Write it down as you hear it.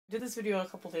did this video a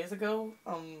couple days ago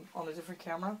on a different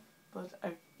camera, but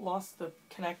I lost the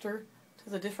connector to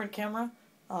the different camera,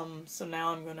 so now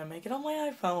I'm gonna make it on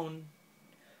my iPhone.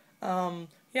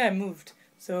 Yeah, I moved.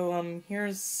 So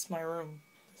here's my room.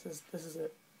 This is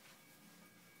it.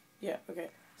 Yeah, okay.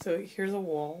 So here's a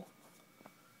wall.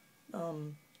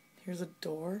 Here's a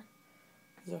door.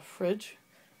 There's a fridge.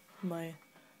 My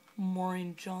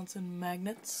Maureen Johnson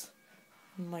magnets.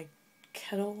 And my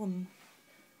kettle, and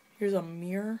here's a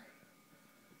mirror.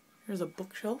 Here's a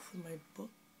bookshelf with my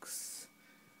books.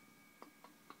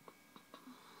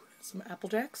 Some Apple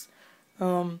Jacks.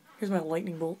 Here's my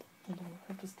lightning bolt. Hold on,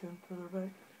 I have to stand further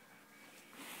back.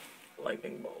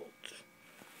 Lightning bolt.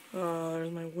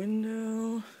 There's my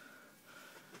window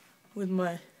with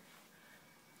my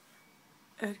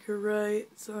Edgar Wright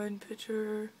signed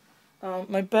picture.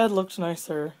 My bed looked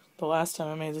nicer the last time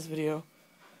I made this video.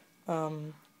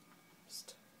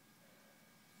 Just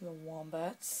the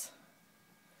wombats.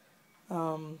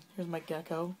 Here's my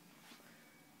gecko.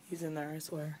 He's in there, I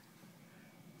swear.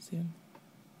 See him?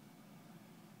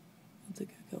 That's a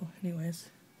gecko. Anyways,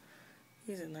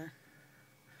 he's in there.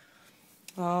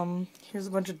 Here's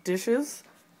a bunch of dishes.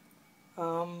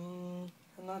 And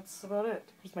that's about it.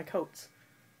 Here's my coats.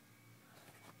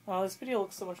 This video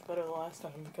looks so much better the last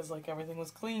time because, like, everything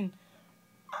was clean.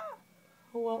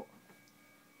 Oh well.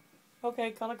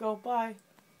 Okay, gotta go. Bye.